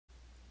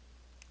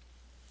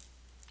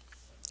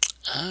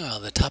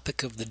The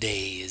topic of the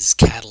day is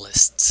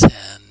catalysts,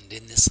 and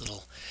in this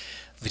little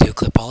video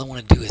clip all I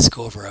want to do is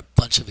go over a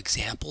bunch of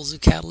examples of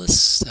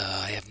catalysts.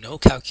 I have no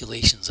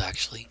calculations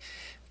actually.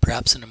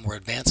 Perhaps in a more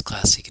advanced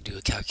class you can do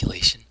a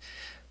calculation.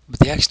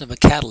 But the action of a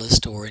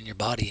catalyst, or in your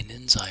body an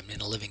enzyme,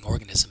 in a living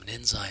organism an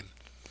enzyme,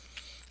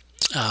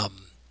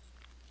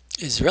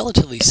 is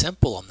relatively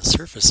simple on the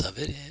surface of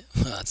it.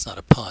 Well, that's not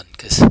a pun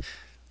because,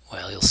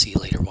 well, you'll see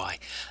later why.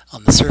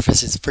 On the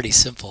surface it's pretty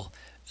simple.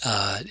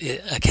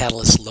 A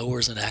catalyst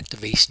lowers an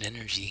activation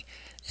energy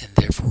and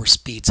therefore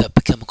speeds up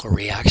a chemical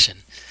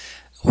reaction,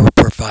 or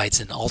provides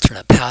an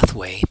alternate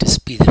pathway to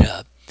speed it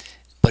up,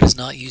 but is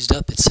not used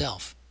up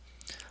itself.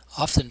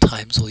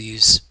 Oftentimes we'll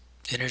use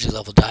energy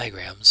level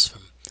diagrams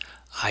from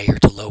higher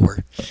to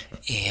lower,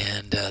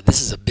 and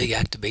this is a big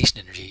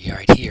activation energy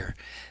right here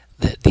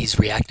that these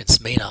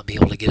reactants may not be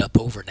able to get up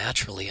over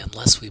naturally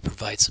unless we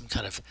provide some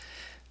kind of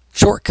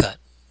shortcut,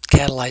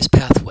 catalyzed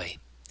pathway.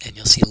 And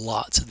you'll see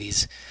lots of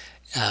these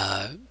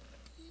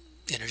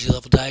energy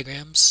level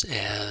diagrams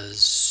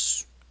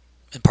as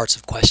in parts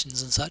of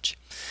questions and such.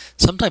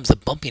 Sometimes the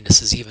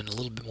bumpiness is even a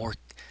little bit more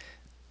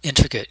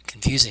intricate,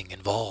 confusing,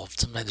 involved.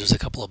 Sometimes there's a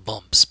couple of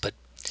bumps, but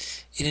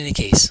in any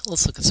case,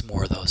 let's look at some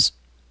more of those.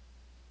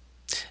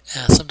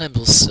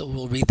 Sometimes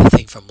we'll read the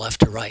thing from left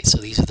to right. So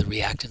these are the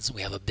reactants, and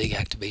we have a big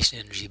activation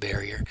energy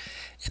barrier,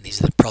 and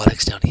these are the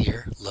products down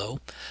here, low.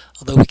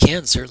 Although we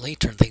can certainly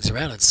turn things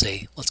around and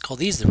say, let's call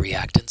these the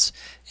reactants,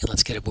 and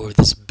let's get aboard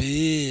this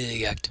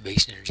big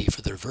activation energy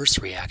for the reverse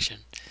reaction.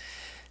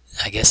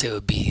 I guess it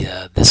would be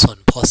this one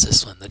plus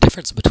this one. The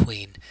difference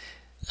between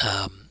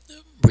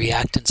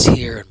reactants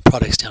here and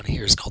products down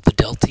here is called the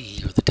delta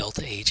E, or the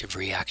delta H of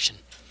reaction.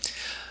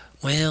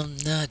 Well,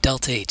 not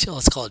delta H.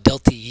 Let's call it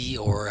delta E,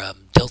 or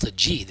delta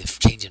G, the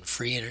change in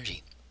free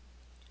energy.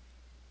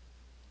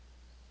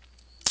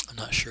 I'm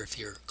not sure if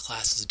your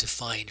class has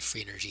defined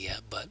free energy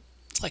yet, but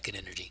it's like an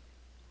energy.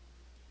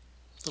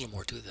 A little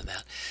more to it than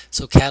that.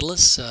 So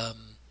catalysts,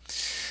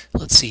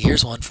 let's see,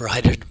 here's one for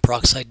hydrogen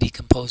peroxide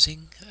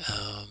decomposing.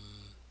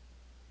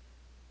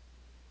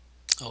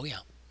 Oh yeah,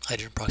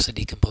 hydrogen peroxide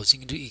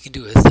decomposing. You can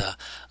do it with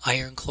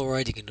iron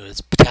chloride, you can do it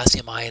with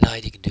potassium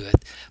iodide, you can do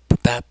it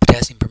with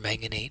potassium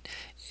permanganate,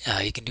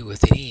 you can do it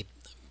with any,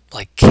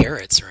 like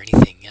carrots or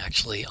anything.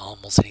 Actually,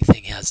 almost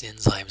anything has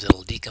enzymes that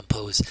will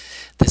decompose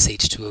this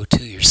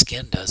H2O2. Your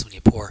skin does when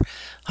you pour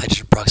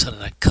hydrogen peroxide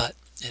on a cut,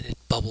 and it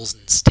bubbles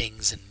and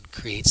stings and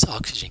creates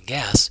oxygen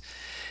gas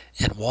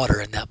and water,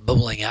 and that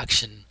bubbling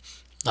action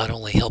not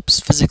only helps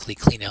physically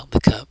clean out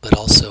the cut, but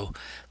also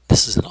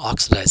this is an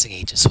oxidizing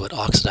agent, so it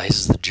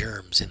oxidizes the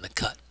germs in the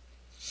cut.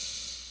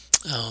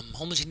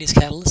 Homogeneous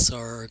catalysts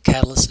are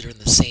catalysts that are in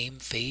the same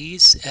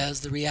phase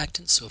as the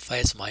reactant. So if I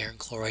had some iron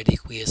chloride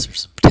aqueous or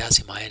some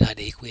potassium iodide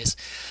aqueous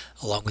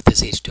along with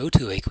this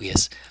H2O2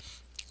 aqueous,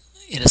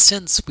 in a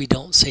sense we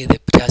don't say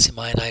that potassium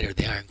iodide or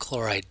the iron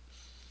chloride,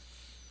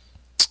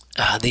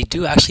 they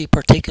do actually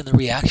partake in the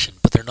reaction,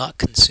 but they're not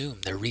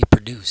consumed, they're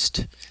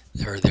reproduced,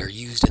 they're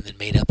used and then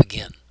made up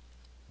again.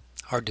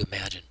 Hard to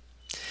imagine.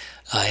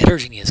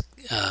 Heterogeneous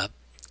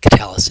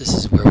catalysis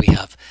is where we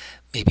have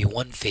maybe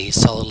one phase,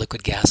 solid,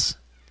 liquid, gas,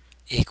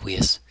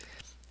 aqueous,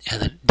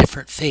 and a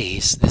different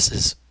phase. This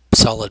is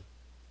solid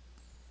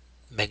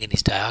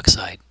manganese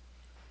dioxide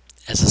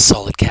as a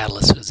solid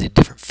catalyst. So it's a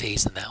different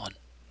phase than that one.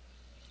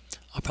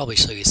 I'll probably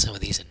show you some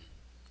of these in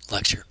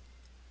lecture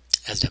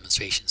as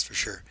demonstrations for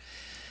sure.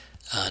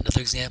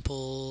 Another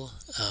example,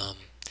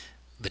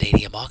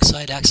 vanadium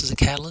oxide acts as a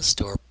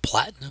catalyst, or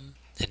platinum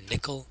and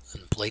nickel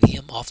and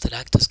palladium often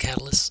act as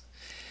catalysts.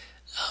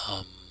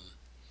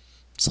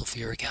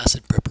 Sulfuric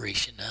acid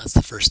preparation. That's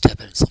the first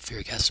step in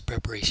sulfuric acid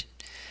preparation.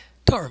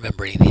 Don't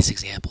remember any of these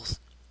examples.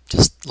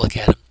 Just look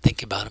at them,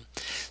 think about them.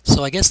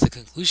 So I guess the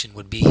conclusion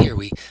would be here,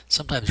 we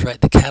sometimes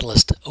write the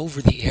catalyst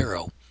over the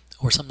arrow,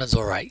 or sometimes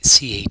we'll write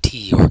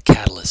CAT, or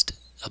catalyst,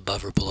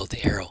 above or below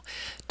the arrow,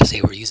 to say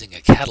we're using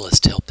a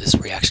catalyst to help this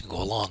reaction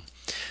go along.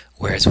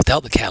 Whereas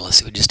without the catalyst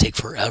it would just take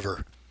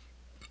forever,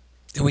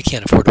 and we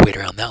can't afford to wait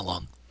around that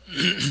long.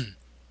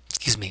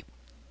 Excuse me.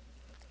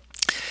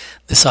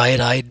 This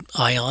iodide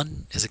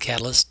ion is a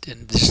catalyst,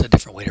 and there's a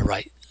different way to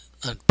write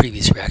a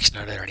previous reaction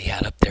I already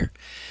had up there.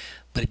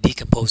 But it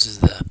decomposes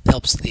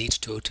helps the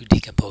H2O2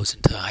 decompose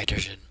into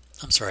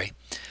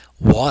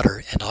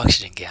water and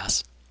oxygen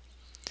gas.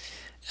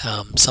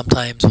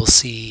 Sometimes we'll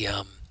see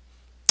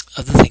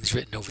other things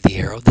written over the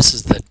arrow. This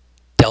is the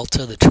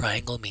delta, the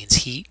triangle means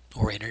heat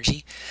or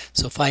energy.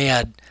 So if I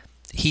add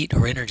heat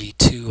or energy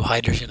to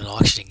hydrogen and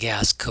oxygen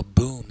gas,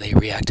 kaboom, they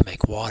react to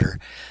make water.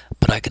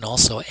 But I can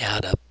also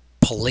add a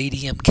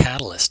palladium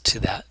catalyst to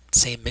that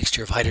same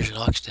mixture of hydrogen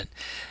and oxygen,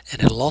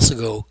 and it'll also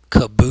go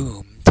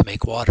kaboom to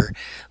make water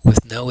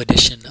with no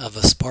addition of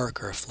a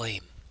spark or a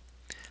flame.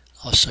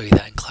 I'll show you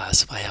that in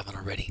class if I haven't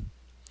already.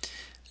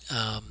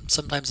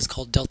 Sometimes it's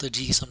called delta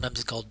G, sometimes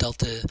it's called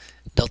delta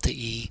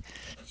E.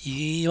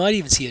 You might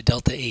even see a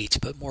delta H,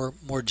 but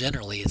more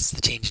generally it's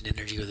the change in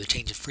energy, or the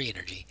change in free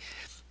energy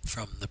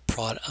from the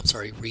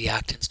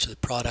reactants to the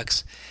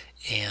products,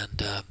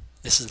 and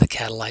This is the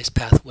catalyzed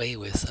pathway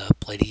with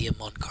palladium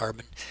on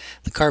carbon.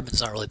 The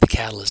carbon's not really the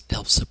catalyst to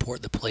help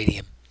support the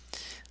palladium.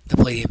 The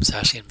palladium is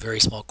actually in very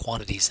small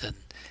quantities and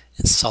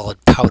in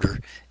solid powder,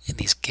 and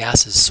these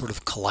gases sort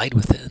of collide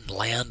with it and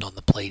land on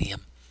the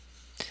palladium.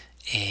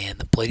 And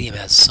the palladium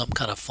has some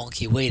kind of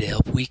funky way to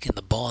help weaken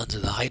the bonds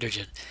of the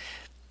hydrogen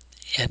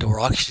and or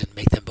oxygen,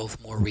 make them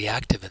both more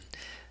reactive, and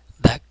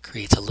that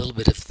creates a little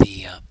bit of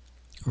the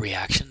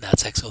reaction.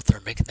 That's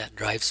exothermic, and that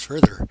drives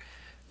further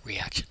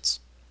reactions.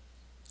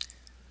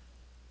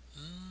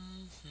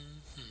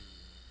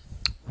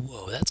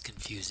 Whoa, that's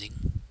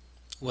confusing.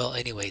 Well,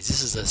 anyways,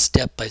 this is a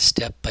step by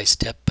step by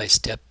step by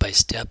step by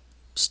step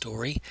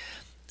story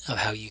of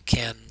how you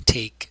can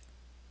take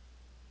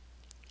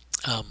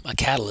a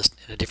catalyst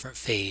in a different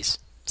phase.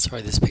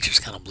 Sorry, this picture's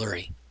kind of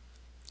blurry.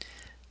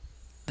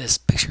 This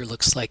picture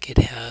looks like it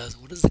has,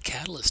 what is the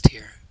catalyst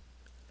here?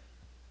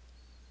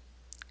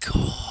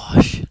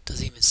 Gosh, it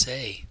doesn't even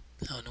say.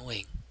 How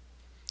annoying.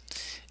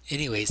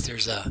 Anyways,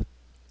 there's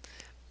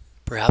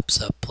perhaps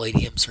a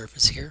palladium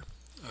surface here,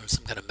 or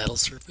some kind of metal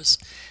surface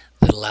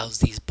that allows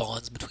these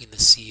bonds between the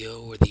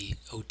CO or the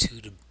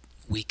O2 to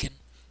weaken,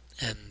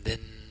 and then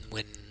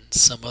when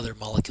some other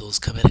molecules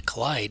come in and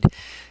collide,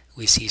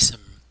 we see some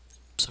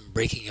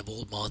breaking of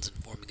old bonds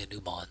and forming of new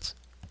bonds.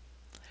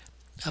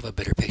 I have a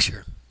better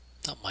picture,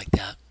 something like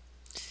that,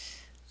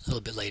 a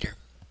little bit later.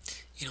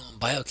 You know, in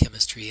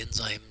biochemistry,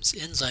 enzymes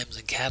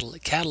and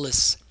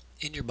catalysts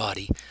in your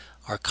body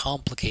are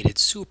complicated,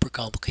 super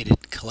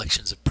complicated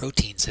collections of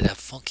proteins that have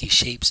funky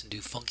shapes and do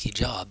funky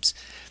jobs.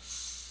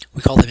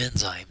 We call them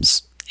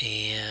enzymes,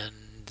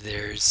 and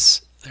there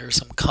are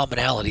some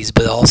commonalities,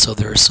 but also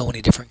there are so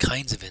many different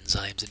kinds of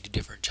enzymes that do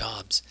different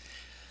jobs.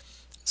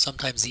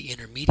 Sometimes the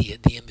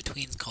intermediate, the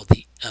in-between, is called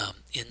the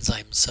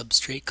enzyme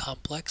substrate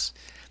complex.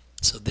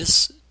 So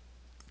this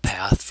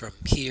path from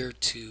here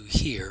to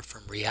here,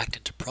 from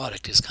reactant to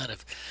product, is kind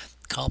of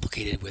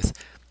complicated with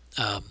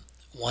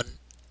one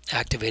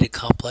activated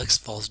complex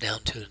falls down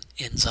to an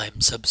enzyme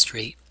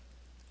substrate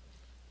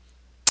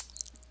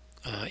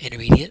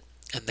intermediate,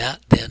 and that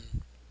then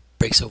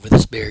breaks over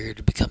this barrier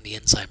to become the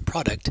enzyme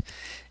product,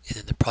 and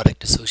then the product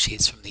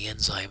dissociates from the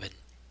enzyme, and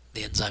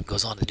the enzyme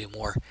goes on to do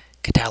more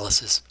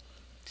catalysis.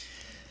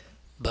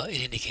 But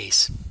in any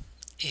case,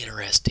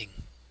 interesting.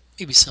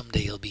 Maybe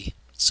someday you'll be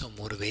so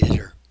motivated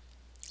or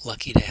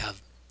lucky to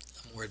have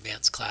a more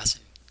advanced class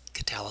in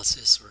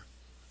catalysis or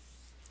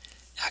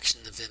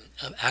actions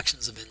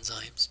of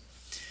enzymes.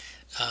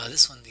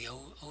 This one, the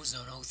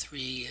ozone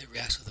O3, it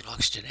reacts with an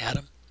oxygen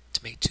atom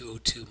to make two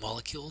O2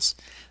 molecules.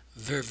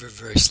 Very, very,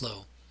 very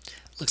slow.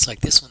 Looks like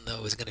this one,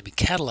 though, is going to be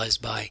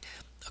catalyzed by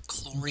a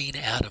chlorine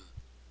atom.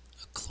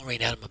 A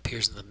chlorine atom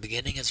appears in the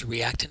beginning as a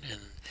reactant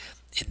and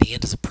in the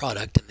end as a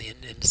product. And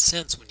in a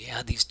sense, when you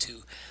add these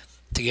two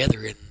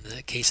together, in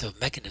the case of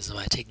mechanism,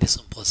 I take this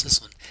one plus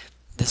this one,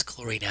 this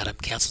chlorine atom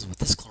cancels with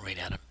this chlorine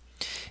atom.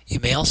 You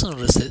may also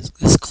notice that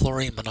this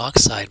chlorine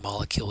monoxide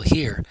molecule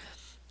here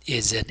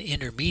is an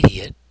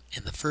intermediate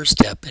in the first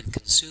step and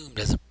consumed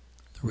as a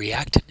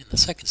reactant in the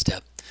second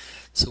step.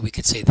 So we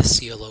could say this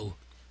CLO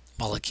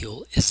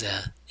molecule is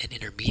an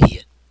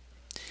intermediate,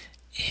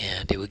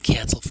 and it would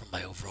cancel from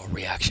my overall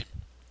reaction.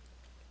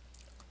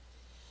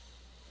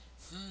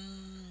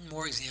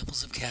 More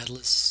examples of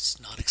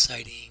catalysts, not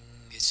exciting.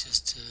 It's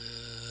just,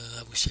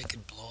 I wish I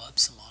could blow up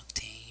some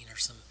octane or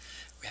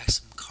react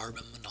some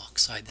carbon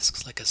monoxide. This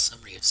looks like a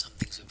summary of some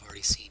things we've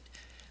already seen.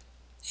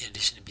 In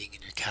addition to being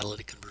in your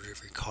catalytic converter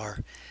of your car,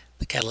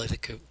 the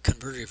catalytic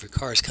converter of your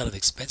car is kind of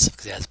expensive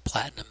because it has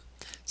platinum,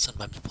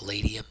 sometimes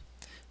palladium,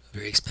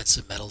 very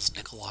expensive metals,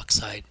 nickel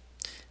oxide,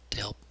 to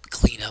help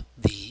clean up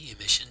the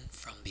emission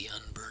from the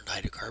unburned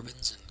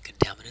hydrocarbons and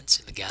contaminants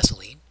in the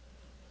gasoline.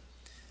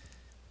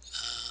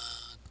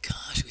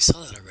 Gosh, we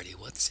saw that already.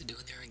 What's it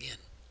doing there again?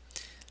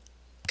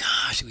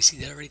 Gosh, did we see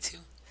that already too?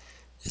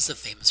 This is a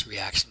famous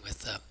reaction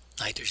with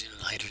nitrogen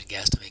and hydrogen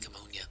gas to make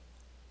ammonia.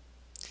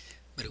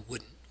 But it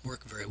wouldn't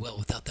work very well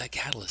without that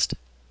catalyst.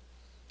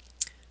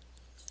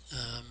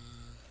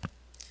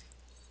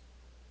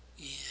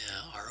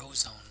 Yeah, our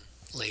ozone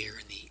layer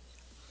in the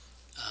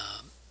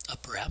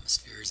upper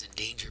atmosphere is in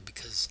danger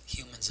because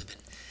humans have been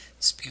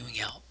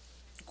spewing out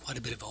quite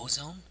a bit of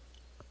ozone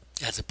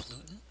as a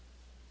pollutant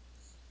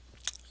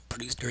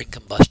produced during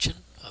combustion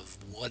of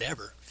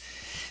whatever.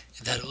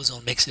 And that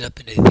ozone makes it up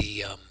into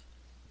the,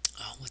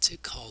 what's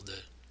it called,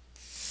 the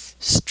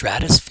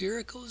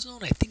stratospheric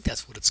ozone? I think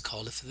that's what it's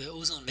called. If the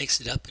ozone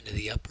makes it up into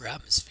the upper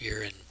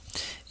atmosphere,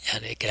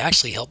 and it could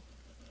actually help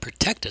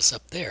protect us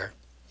up there.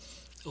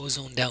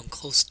 Ozone down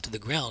close to the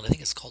ground, I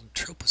think it's called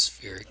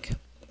tropospheric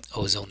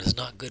ozone, is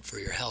not good for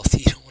your health.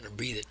 You don't want to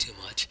breathe it too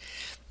much,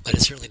 but it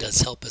certainly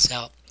does help us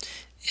out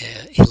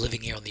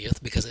living here on the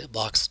Earth because it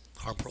blocks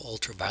harmful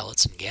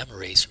ultraviolets and gamma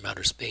rays from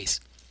outer space.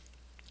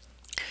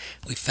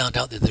 We found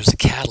out that there's a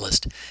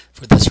catalyst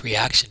for this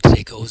reaction to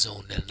take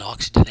ozone and an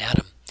oxygen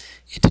atom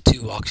into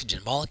two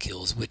oxygen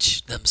molecules,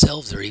 which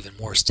themselves are even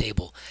more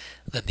stable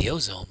than the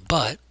ozone.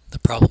 But the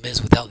problem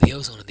is, without the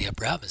ozone in the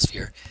upper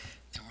atmosphere,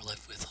 then we're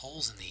left with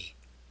holes in the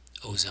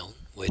ozone,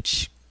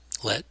 which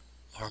let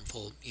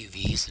harmful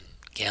UVs and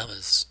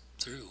gammas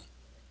through.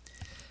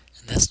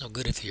 And that's no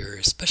good if you're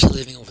especially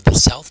living over the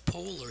South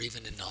Pole or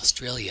even in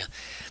Australia.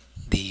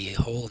 The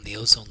hole in the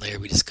ozone layer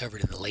we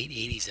discovered in the late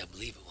 80s, I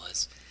believe it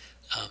was,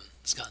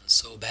 it's gotten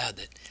so bad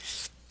that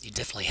you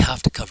definitely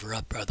have to cover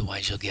up, or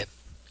otherwise you'll get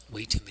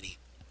way too many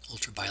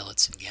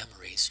ultraviolets and gamma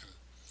rays from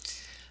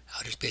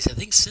outer space. I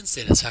think since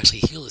then it's actually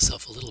healed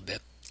itself a little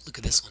bit. Look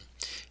at this one.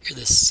 Here,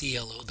 this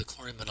CLO, the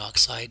chlorine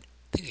monoxide,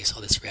 I think I saw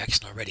this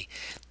reaction already.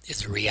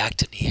 It's a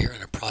reactant here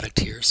and a product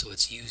here, so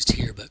it's used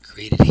here but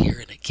created here,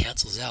 and it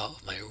cancels out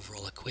of my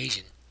overall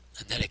equation,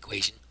 a net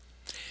equation.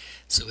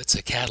 So it's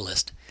a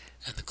catalyst,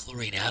 and the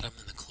chlorine atom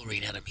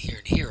here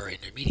and here are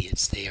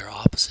intermediates. They are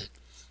opposite.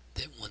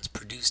 That one's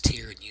produced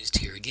here and used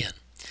here again.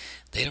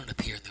 They don't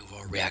appear in the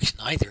overall reaction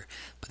either,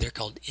 but they're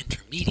called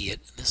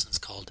intermediate, and this one's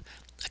called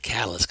a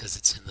catalyst because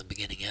it's in the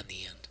beginning and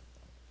the end.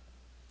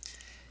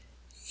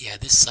 Yeah,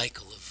 this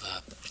cycle of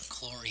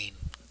chlorine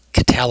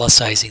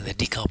catalyzing the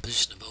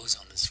decomposition of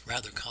ozone is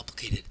rather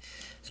complicated.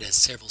 It has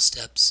several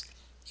steps.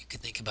 You can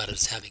think about it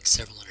as having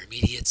several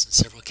intermediates and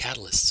several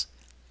catalysts.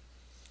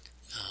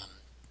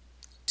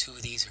 Two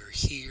of these are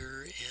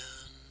here,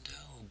 and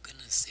oh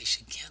goodness, they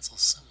should cancel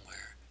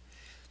somewhere.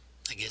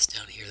 I guess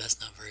down here. That's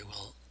not very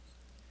well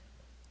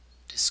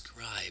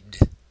described.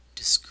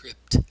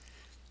 Descript.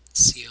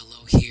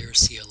 CLO here,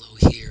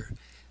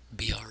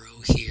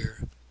 BRO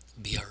here,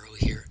 BRO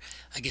here.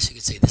 I guess you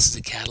could say this is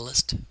a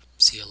catalyst,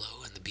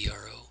 CLO and the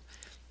BRO,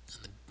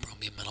 and the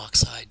bromine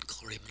monoxide,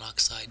 chlorine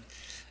monoxide.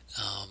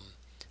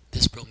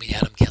 This bromine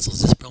atom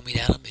cancels this bromine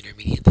atom,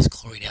 intermediate. This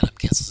chlorine atom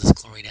cancels this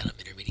chlorine atom,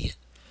 intermediate.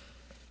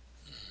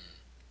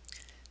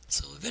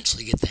 So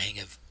eventually get the hang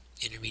of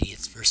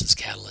intermediates versus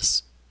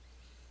catalysts.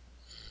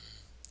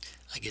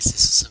 I guess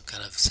this is some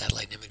kind of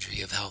satellite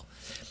imagery of how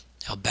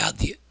bad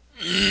the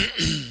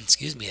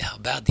excuse me, how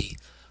bad the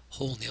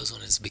hole in the ozone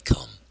has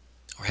become,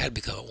 or had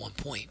become at one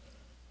point.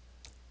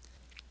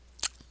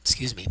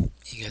 Excuse me,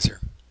 you guys are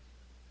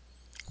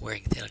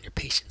wearing thin on your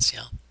patience,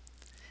 yeah?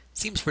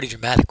 Seems pretty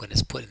dramatic when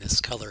it's put in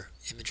this color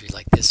imagery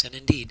like this, and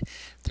indeed,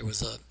 there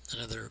was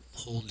another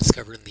hole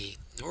discovered in the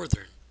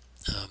northern,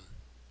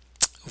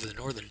 over the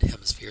northern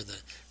hemisphere,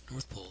 the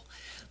North Pole.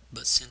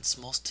 But since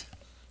most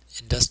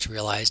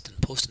industrialized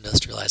and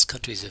post-industrialized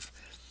countries have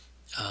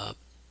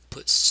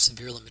put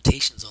severe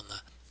limitations on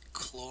the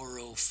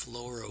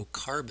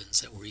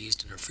chlorofluorocarbons that were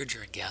used in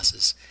refrigerant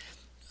gases,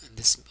 and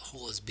this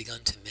hole has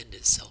begun to mend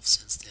itself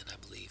since then, I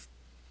believe.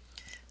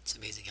 It's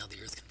amazing how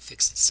the Earth can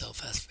fix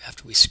itself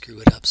after we screw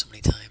it up so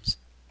many times.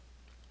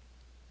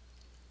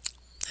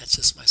 That's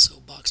just my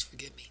soapbox,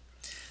 forgive me.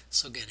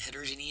 So again,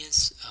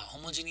 heterogeneous,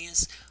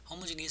 homogeneous.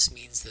 Homogeneous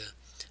means the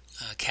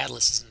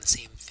catalyst is in the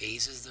same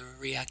phase as the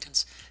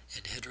reactants,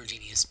 and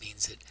heterogeneous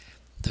means that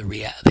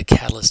the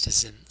catalyst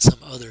is in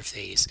some other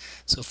phase.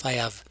 So if I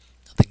have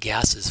the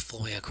gases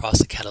flowing across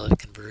the catalytic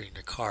converter in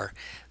your car,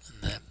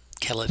 and the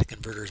catalytic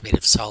converter is made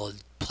of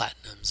solid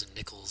platinums and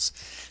nickels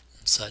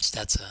and such,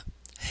 that's a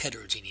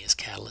heterogeneous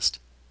catalyst.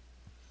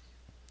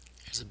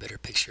 Here's a better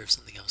picture of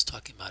something I was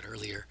talking about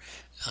earlier.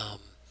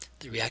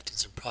 The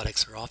reactants and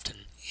products are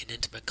often in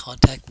intimate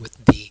contact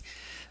with the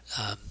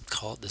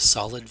called the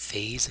solid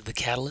phase of the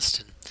catalyst,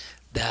 and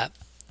that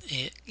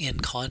in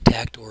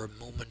contact or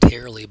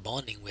momentarily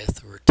bonding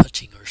with or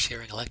touching or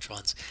sharing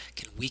electrons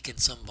can weaken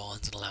some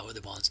bonds and allow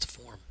other bonds to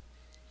form.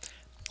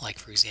 Like,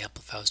 for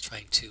example, if I was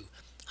trying to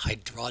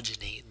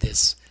hydrogenate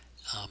this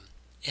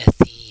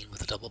ethene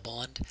with a double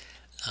bond,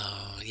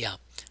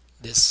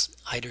 this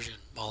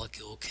hydrogen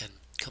molecule can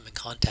come in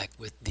contact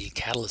with the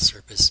catalyst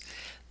surface.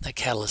 That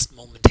catalyst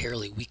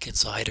momentarily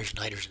weakens the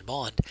hydrogen-hydrogen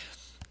bond,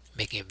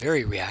 making it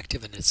very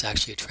reactive, and it's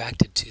actually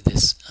attracted to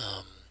this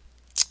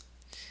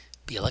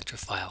be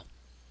electrophile,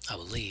 I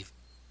believe.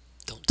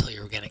 Don't tell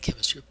your organic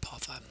chemistry,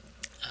 Prof. I'm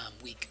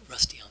weak,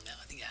 rusty on that.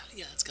 I think,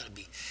 yeah, that's got to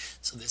be.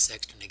 So this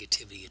extra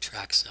negativity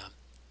attracts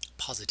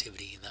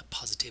positivity, and that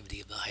positivity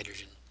of the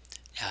hydrogen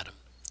atom,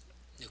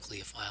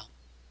 nucleophile.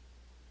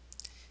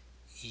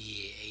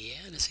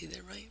 Yeah, did I say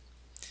that right?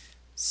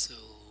 So,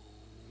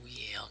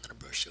 yeah, I'm going to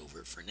brush over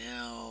it for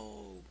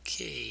now.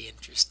 Okay,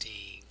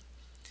 interesting.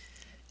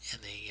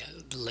 And they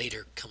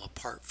later come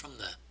apart from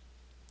the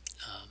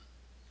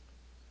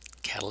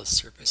catalyst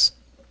surface,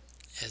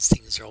 as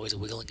things are always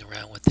wiggling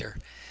around with their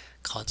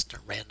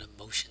constant random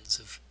motions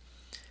of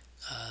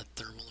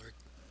thermal or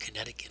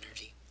kinetic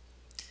energy.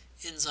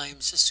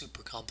 Enzymes, just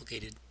super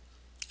complicated,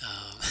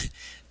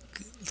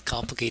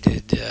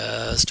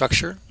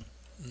 structure,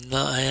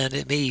 and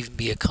it may even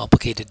be a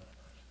complicated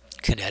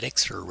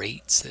kinetics or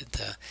rates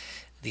that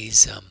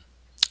these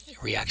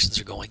reactions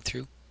are going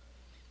through.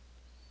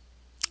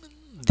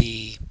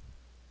 The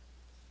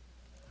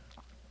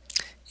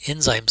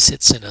enzyme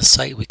sits in a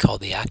site we call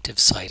the active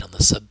site on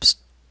the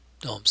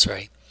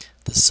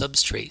the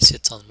substrate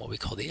sits on what we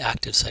call the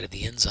active site of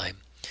the enzyme,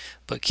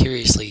 but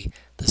curiously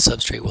the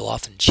substrate will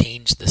often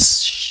change the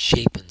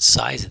shape and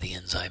size of the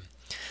enzyme.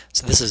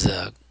 So this is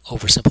a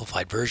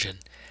oversimplified version,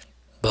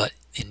 but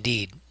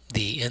indeed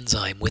the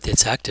enzyme with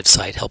its active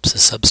site helps the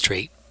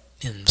substrate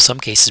In some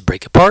cases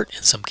break apart,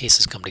 in some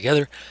cases come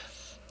together,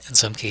 in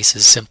some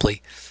cases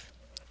simply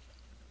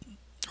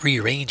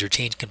rearrange or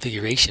change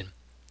configuration.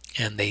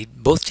 And they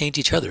both change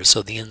each other,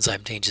 so the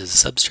enzyme changes the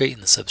substrate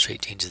and the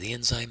substrate changes the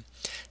enzyme,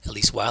 at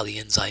least while the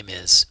enzyme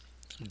is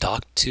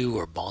docked to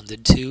or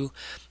bonded to,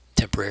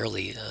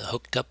 temporarily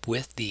hooked up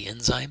with the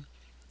enzyme.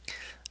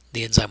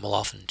 The enzyme will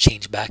often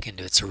change back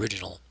into its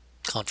original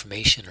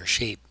conformation or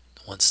shape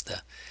once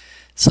the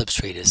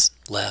substrate is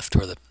left,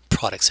 or the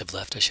products have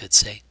left, I should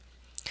say.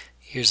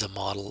 Here's a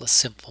model, a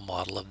simple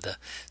model of the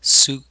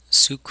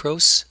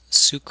sucrose,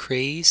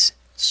 sucrase.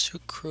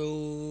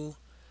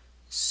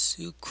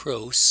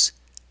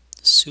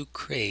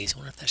 I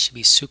wonder if that should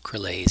be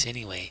sucralase.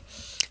 Anyway,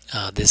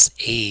 this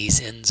ase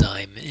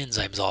enzyme,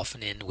 enzymes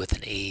often end with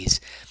an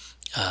ase.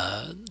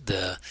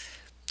 The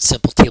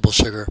simple table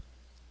sugar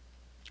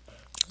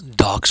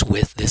docks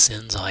with this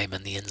enzyme,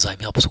 and the enzyme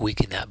helps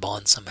weaken that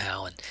bond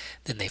somehow, and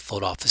then they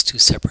float off as two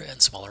separate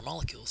and smaller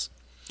molecules.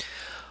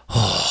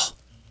 Oh,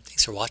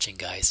 thanks for watching,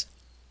 guys.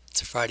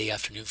 It's a Friday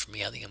afternoon for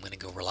me. I think I'm going to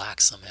go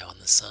relax somehow in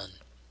the sun.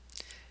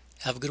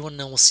 Have a good one,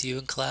 and we'll see you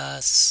in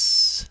class.